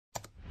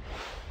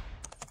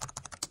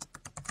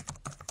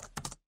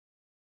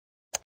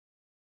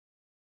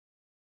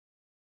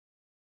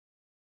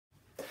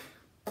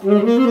Hi,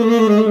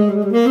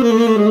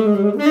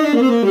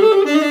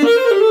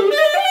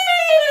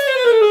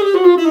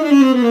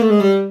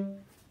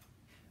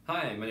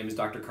 my name is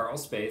Dr. Carl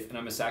Spaeth, and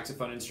I'm a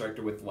saxophone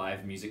instructor with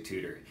Live Music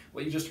Tutor.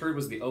 What you just heard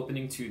was the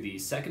opening to the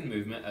second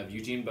movement of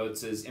Eugene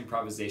Boats's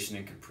Improvisation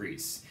and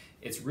Caprice.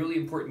 It's really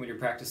important when you're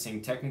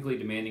practicing technically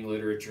demanding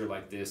literature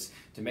like this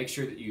to make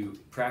sure that you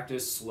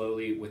practice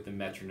slowly with the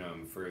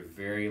metronome for a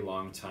very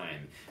long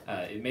time.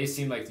 It may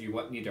seem like you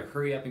need to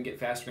hurry up and get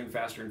faster and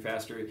faster and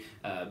faster,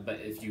 but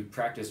if you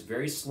practice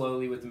very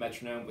slowly with the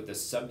metronome with a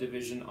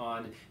subdivision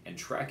on and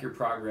track your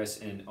progress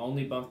and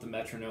only bump the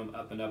metronome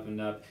up and up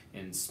and up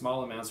in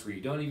small amounts where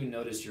you don't even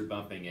notice you're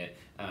bumping it,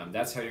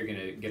 that's how you're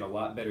going to get a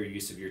lot better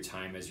use of your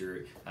time as you're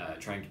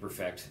trying to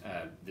perfect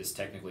this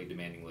technically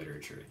demanding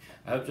literature.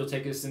 I hope you'll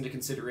take this into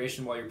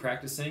consideration while you're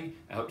practicing.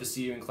 I hope to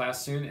see you in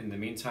class soon. In the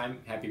meantime,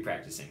 happy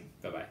practicing.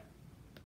 Bye-bye.